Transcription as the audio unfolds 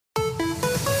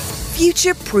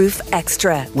Future Proof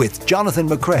Extra with Jonathan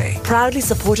McRae. Proudly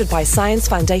supported by Science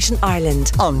Foundation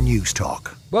Ireland On News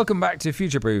Talk. Welcome back to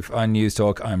Future Proof on News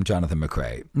Talk. I'm Jonathan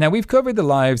McRae. Now, we've covered the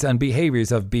lives and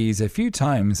behaviours of bees a few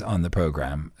times on the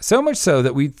programme. So much so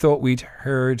that we thought we'd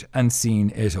heard and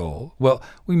seen it all. Well,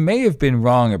 we may have been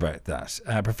wrong about that.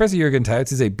 Professor Jürgen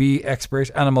Tautz is a bee expert,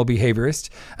 animal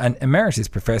behaviourist, and emeritus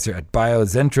professor at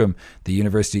Biozentrum, the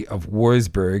University of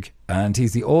Wurzburg. And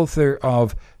he's the author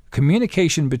of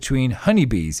Communication Between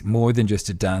Honeybees, More Than Just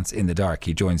a Dance in the Dark.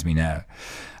 He joins me now.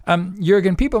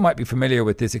 Jürgen, people might be familiar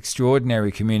with this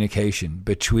extraordinary communication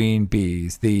between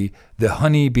bees, the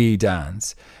honeybee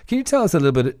dance. Can you tell us a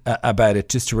little bit about it,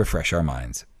 just to refresh our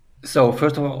minds? So,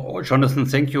 first of all, Jonathan,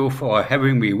 thank you for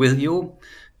having me with you.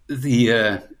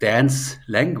 The dance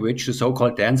language, the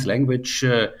so-called dance language,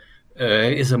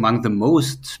 is among the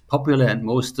most popular and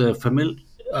most familiar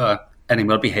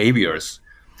animal behaviors.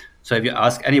 So if you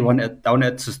ask anyone down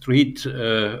at the street,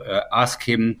 ask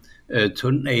him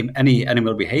to name any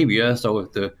animal behavior, so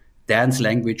the dance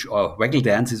language or waggle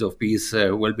dances of bees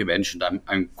will be mentioned.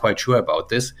 I'm quite sure about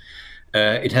this.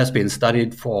 It has been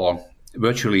studied for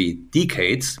virtually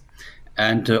decades,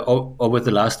 and over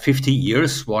the last 50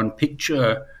 years, one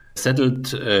picture settled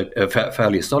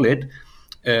fairly solid,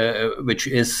 which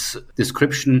is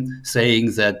description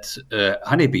saying that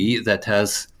honeybee that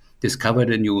has discovered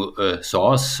a new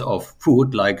source of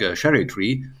food like a cherry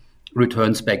tree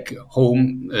returns back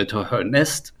home to her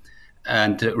nest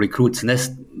and recruits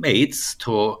nest mates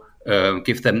to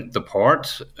give them the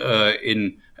part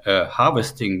in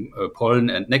harvesting pollen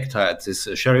and nectar at this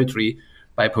cherry tree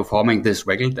by performing this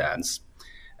waggle dance.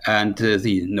 And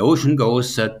the notion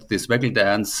goes that this waggle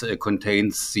dance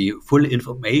contains the full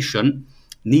information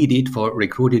needed for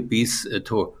recruited bees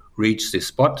to reach this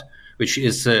spot, which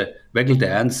is a waggle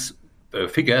dance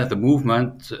figure, the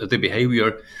movement, the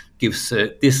behavior gives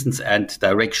distance and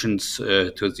directions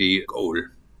to the goal.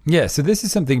 Yeah, so this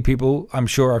is something people, I'm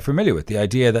sure, are familiar with. The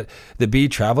idea that the bee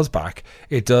travels back,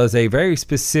 it does a very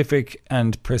specific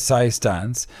and precise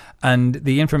dance, and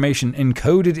the information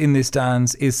encoded in this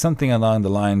dance is something along the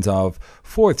lines of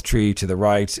fourth tree to the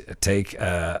right, take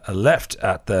a left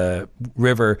at the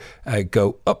river,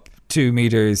 go up 2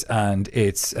 meters, and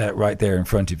it's right there in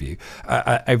front of you.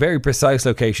 A very precise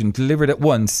location delivered at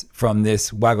once from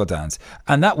this waggle dance.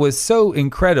 And that was so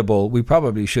incredible, we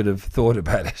probably should have thought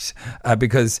about it,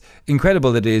 because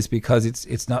incredible it is because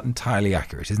it's not entirely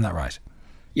accurate. Isn't that right?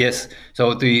 Yes.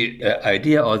 So the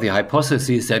idea or the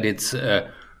hypothesis that it's a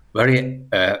very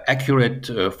accurate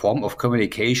form of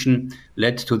communication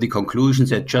led to the conclusion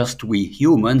that just we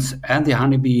humans and the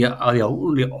honeybee are the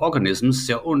only organisms,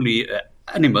 the only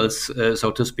animals, so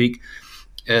to speak,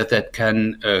 that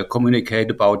can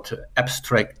communicate about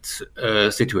abstract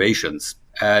situations.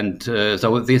 And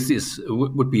so this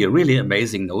would be a really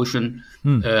amazing notion.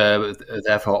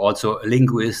 Therefore, also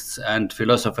linguists and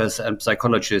philosophers and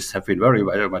psychologists have been very,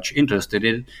 very much interested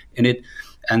in it.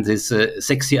 And this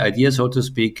sexy idea, so to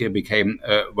speak, became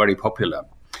very popular.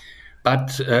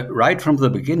 But right from the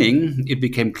beginning, it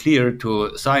became clear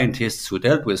to scientists who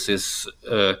dealt with this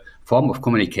form of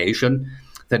communication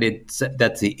that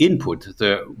the input,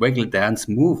 the waggle dance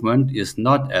movement, is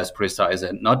not as precise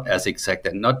and not as exact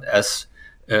and not as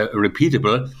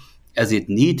repeatable as it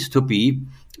needs to be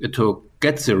to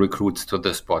get the recruits to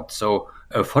the spot. So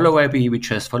a follower bee which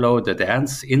has followed the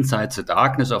dance inside the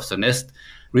darkness of the nest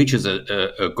reaches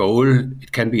a goal.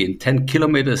 It can be in 10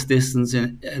 kilometers distance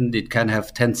and it can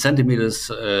have 10 centimeters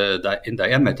in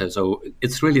diameter. So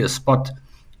it's really a spot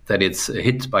that it's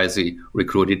hit by the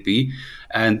recruited bee.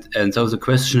 And so the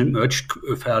question emerged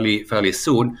fairly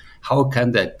soon, how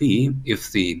can that be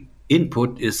if the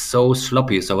input is so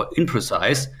sloppy, so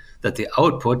imprecise, that the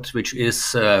output, which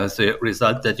is the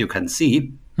result that you can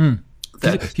see,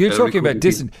 You're talking about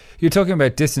distance. You're talking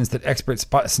about distance that expert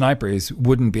snipers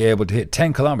wouldn't be able to hit.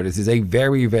 10 kilometers is a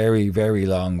very, very, very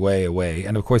long way away,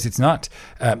 and of course, it's not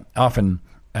often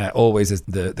always as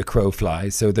the crow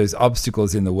flies. So there's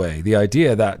obstacles in the way. The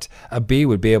idea that a bee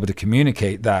would be able to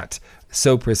communicate that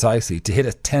so precisely to hit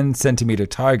a 10 centimeter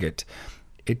target,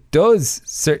 it does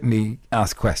certainly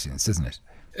ask questions, doesn't it?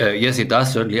 Yes, it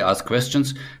does certainly ask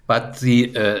questions. But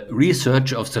the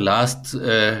research of the last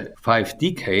 5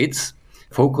 decades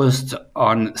focused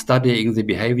on studying the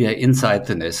behavior inside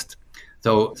the nest.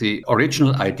 So the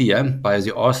original idea by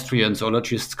the Austrian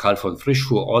zoologist Karl von Frisch,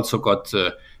 who also got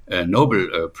a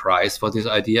Nobel Prize for this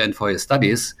idea and for his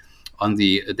studies on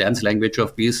the dance language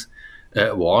of bees,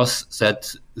 was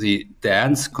that the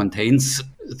dance contains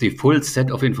the full set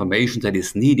of information that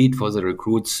is needed for the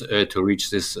recruits to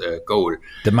reach this goal.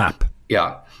 The map.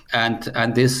 Yeah.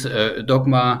 And this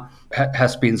dogma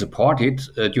has been supported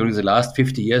during the last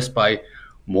 50 years by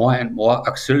more and more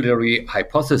auxiliary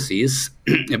hypotheses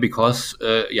because,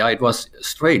 it was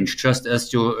strange, just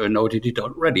as you noted it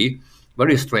already,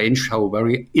 very strange how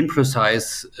very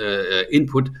imprecise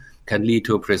input can lead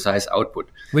to a precise output.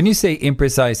 When you say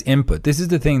imprecise input, this is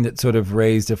the thing that sort of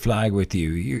raised a flag with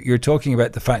you. You're talking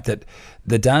about the fact that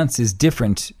the dance is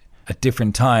different at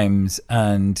different times,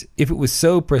 and if it was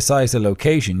so precise a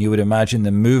location, you would imagine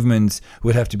the movements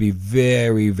would have to be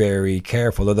very, very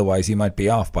careful, otherwise you might be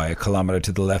off by a kilometer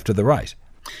to the left or the right.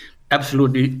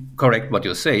 Absolutely correct what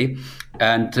you say.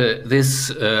 And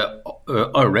this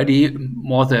already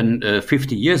more than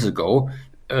 50 years ago,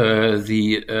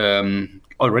 the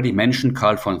already mentioned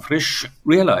Karl von Frisch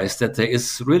realized that there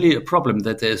is really a problem,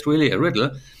 that there is really a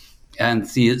riddle. And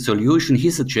the solution he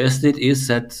suggested is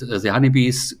that the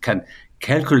honeybees can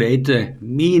calculate the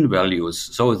mean values.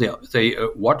 So they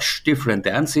watch different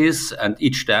dances, and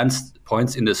each dance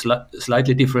points in a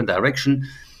slightly different direction.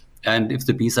 And if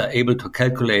the bees are able to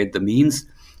calculate the means,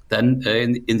 then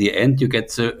in the end you get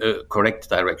the correct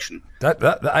direction.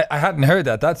 I hadn't heard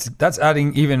that. That's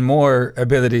adding even more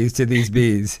abilities to these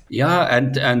bees. Yeah,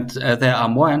 and there are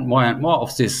more and more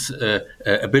of these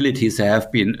abilities that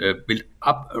have been built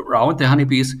up around the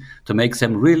honeybees to make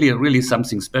them really, really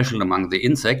something special among the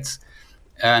insects.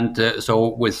 And so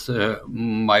with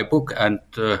my book and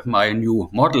my new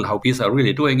model, how bees are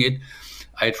really doing it,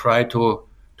 I try to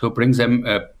bring them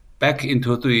back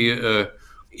into the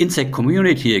insect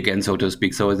community again, so to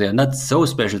speak. So they're not so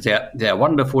special. They are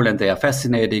wonderful and they are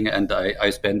fascinating. And I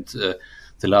spent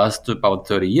the last about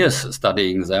 30 years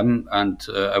studying them, and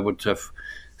I would have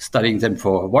studying them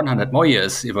for 100 more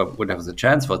years if I would have the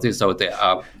chance for this. So they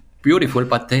are beautiful,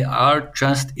 but they are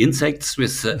just insects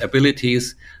with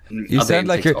abilities other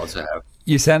insects also have.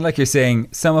 You sound like you're saying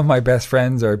some of my best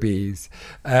friends are bees.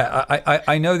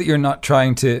 I know that you're not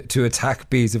trying to attack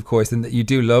bees, of course, and that you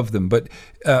do love them. But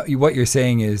what you're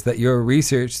saying is that your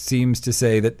research seems to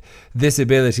say that this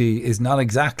ability is not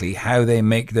exactly how they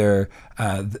make their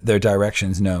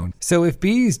directions known. So if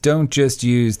bees don't just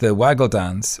use the waggle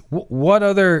dance, what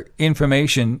other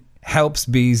information helps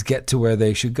bees get to where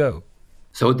they should go?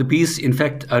 So the bees, in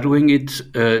fact, are doing it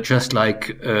just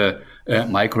like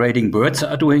migrating birds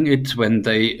are doing it when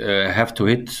they have to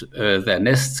hit their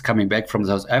nests coming back from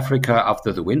South Africa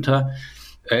after the winter.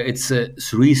 It's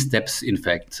 3 steps, in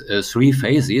fact, 3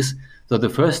 phases. So the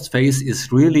first phase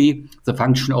is really the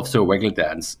function of the waggle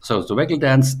dance. So the waggle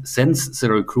dance sends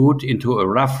the recruit into a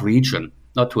rough region,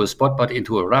 not to a spot, but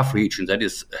into a rough region. That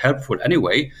is helpful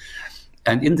anyway.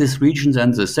 And in this region,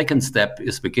 then the second step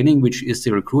is beginning, which is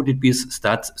the recruited bees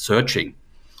start searching.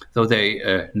 So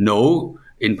they know,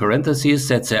 in parentheses,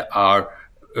 that they are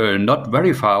not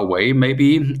very far away,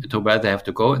 maybe, to where they have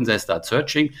to go, and they start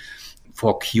searching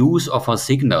for cues or for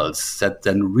signals that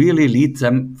then really lead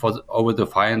them over the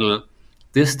final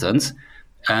distance.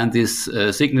 And these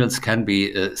signals can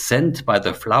be sent by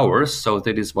the flowers. So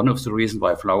that is one of the reasons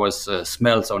why flowers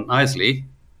smell so nicely.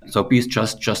 So bees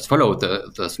just follow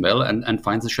the smell and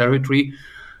find the cherry tree.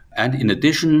 And in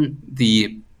addition,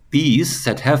 the bees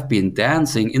that have been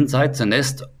dancing inside the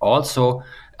nest also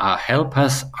help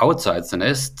us outside the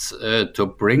nests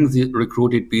to bring the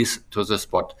recruited bees to the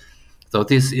spot. So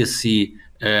this is the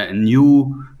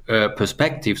new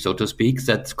perspective, so to speak,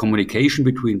 that communication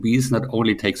between bees not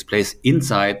only takes place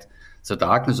inside the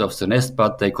darkness of the nest,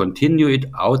 but they continue it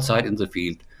outside in the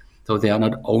field. So they are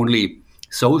not only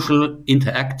social,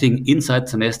 interacting inside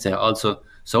the nest, they are also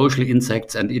social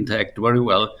insects and interact very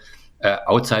well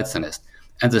outside the nest.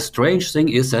 And the strange thing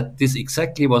is that this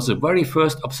exactly was the very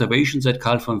first observations that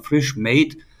Karl von Frisch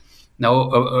made now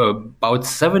about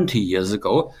 70 years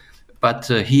ago. But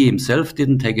he himself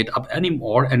didn't take it up any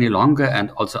longer, and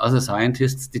also other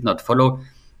scientists did not follow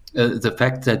the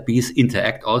fact that bees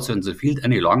interact also in the field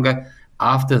any longer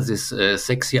after this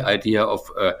sexy idea of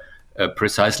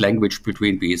precise language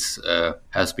between bees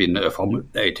has been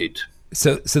formulated.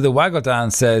 So the waggle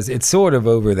dance says it's sort of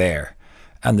over there,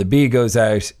 and the bee goes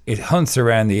out, it hunts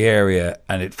around the area,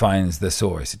 and it finds the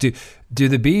source. Do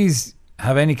the bees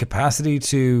have any capacity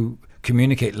to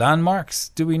communicate landmarks?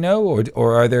 Do we know,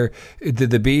 or do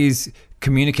the bees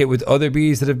communicate with other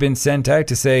bees that have been sent out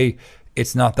to say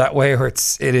it's not that way or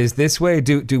it is this way?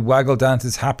 Do waggle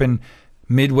dances happen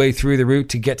midway through the route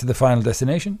to get to the final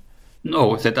destination?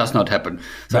 No, that does not happen.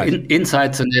 So right.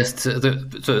 Inside the nest,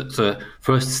 the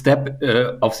first step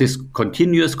of this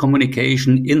continuous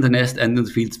communication in the nest and in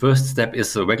the field, first step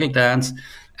is the waggle dance.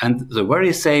 And the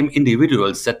very same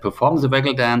individuals that perform the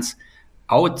waggle dance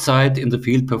outside in the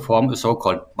field perform a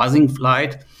so-called buzzing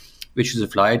flight. which is a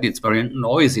flight. It's very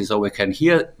noisy, so we can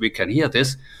hear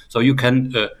this. So you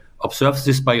can observe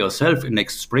this by yourself in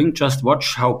next spring. Just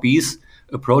watch how bees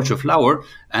approach a flower,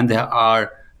 and there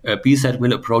are bees that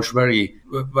will approach very,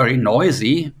 very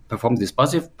noisy, perform these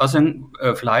buzzing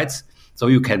flights. So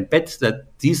you can bet that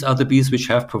these are the bees which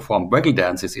have performed waggle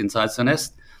dances inside the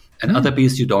nest. And other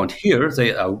bees you don't hear,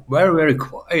 they are very, very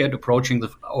quiet approaching the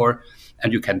flower.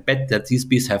 And you can bet that these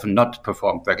bees have not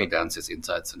performed waggle dances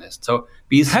inside the nest. So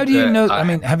bees. How do you know?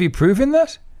 Have you proven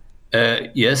that?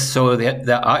 Yes, so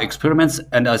there are experiments.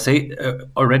 And I say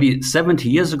already 70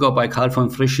 years ago by Karl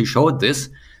von Frisch, he showed this.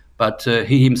 But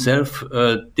he himself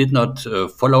did not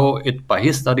follow it by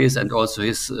his studies, and also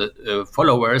his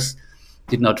followers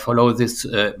did not follow this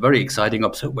very exciting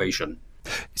observation.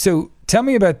 So tell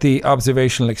me about the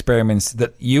observational experiments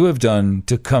that you have done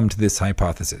to come to this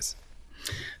hypothesis.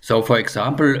 So, for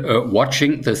example,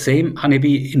 watching the same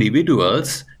honeybee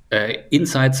individuals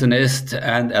inside the nest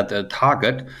and at the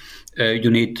target,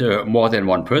 you need more than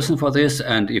one person for this.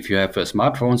 And if you have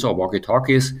smartphones or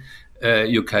walkie-talkies,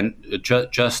 you can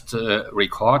just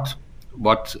record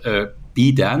what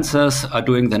bee dancers are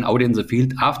doing then out in the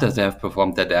field after they have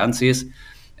performed their dances.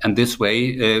 And this way,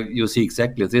 you see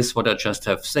exactly this, what I just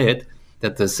have said,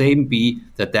 that the same bee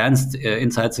that danced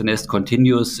inside the nest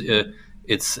continues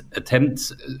its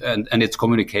attempts and its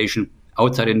communication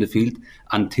outside in the field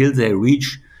until they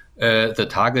reach the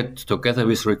target together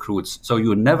with recruits. So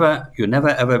you never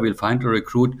ever will find a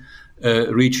recruit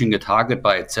reaching a target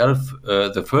by itself.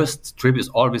 The first trip is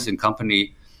always in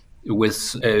company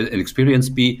with an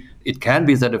experienced bee. It can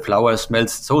be that a flower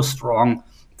smells so strong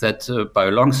that by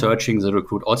long searching, the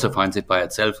recruit also finds it by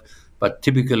itself. But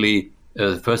typically,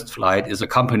 the first flight is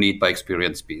accompanied by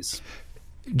experienced bees.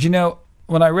 Do you know,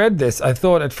 when I read this, I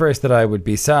thought at first that I would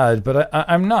be sad, but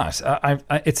I'm not.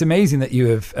 It's amazing that you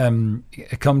have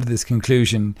come to this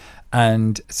conclusion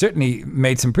and certainly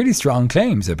made some pretty strong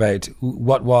claims about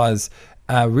what was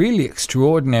a really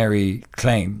extraordinary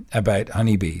claim about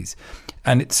honeybees.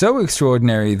 And it's so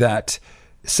extraordinary that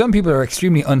some people are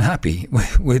extremely unhappy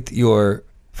with your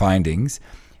findings.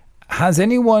 Has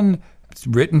anyone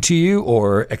written to you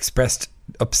or expressed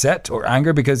upset or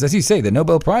anger? Because, as you say, the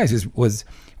Nobel Prize was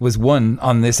won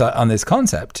on this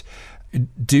concept.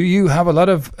 Do you have a lot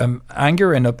of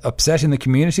anger and upset in the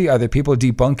community? Are there people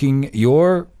debunking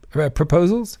your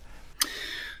proposals?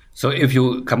 So if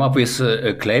you come up with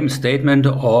a claim statement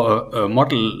or a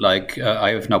model like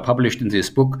I have now published in this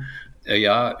book, you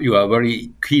are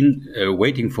very keen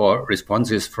waiting for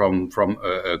responses from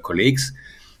colleagues.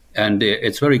 And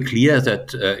it's very clear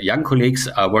that young colleagues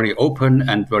are very open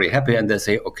and very happy, and they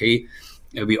say, okay,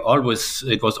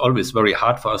 it was always very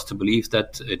hard for us to believe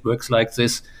that it works like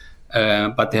this.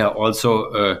 But there are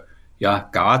also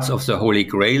guards of the Holy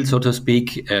Grail, so to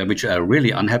speak, which are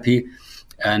really unhappy.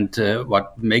 And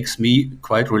what makes me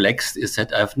quite relaxed is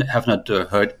that I have not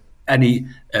heard any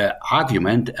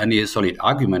solid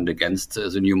argument against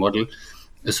the new model.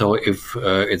 So if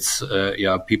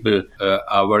people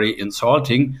are very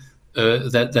insulting,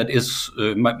 that is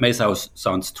may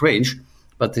sound strange,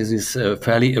 but this is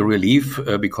fairly a relief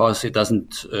because it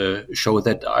doesn't show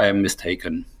that I am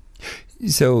mistaken.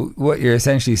 So what you're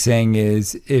essentially saying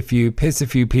is, if you piss a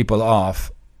few people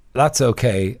off, that's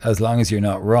okay as long as you're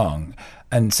not wrong.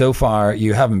 And so far,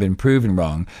 you haven't been proven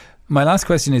wrong. My last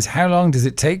question is, how long does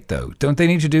it take, though? Don't they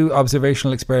need to do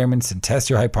observational experiments and test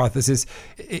your hypothesis?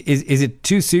 Is it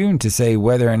too soon to say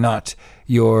whether or not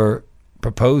your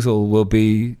proposal will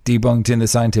be debunked in the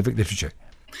scientific literature?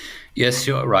 Yes,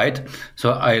 you're right.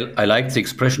 So I like the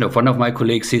expression of one of my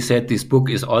colleagues. He said this book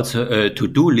is also a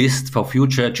to-do list for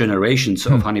future generations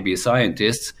of honeybee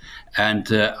scientists. And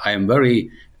I am very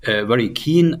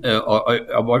keen, or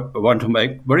I want to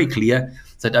make very clear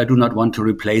that I do not want to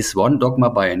replace one dogma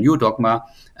by a new dogma.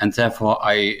 And therefore,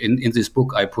 in this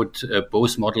book, I put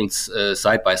both models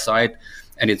side by side.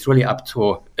 And it's really up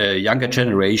to a younger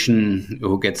generation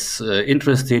who gets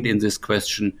interested in this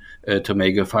question to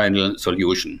make a final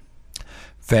solution.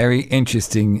 Very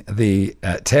interesting. The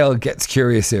tale gets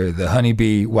curiouser, the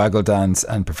honeybee waggle dance,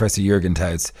 and Professor Jürgen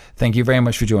Tautz. Thank you very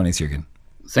much for joining us, Jürgen.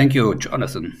 Thank you,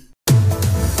 Jonathan.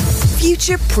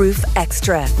 Future Proof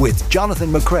Extra with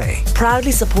Jonathan McCrea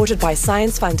proudly supported by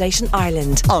Science Foundation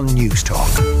Ireland on News Talk.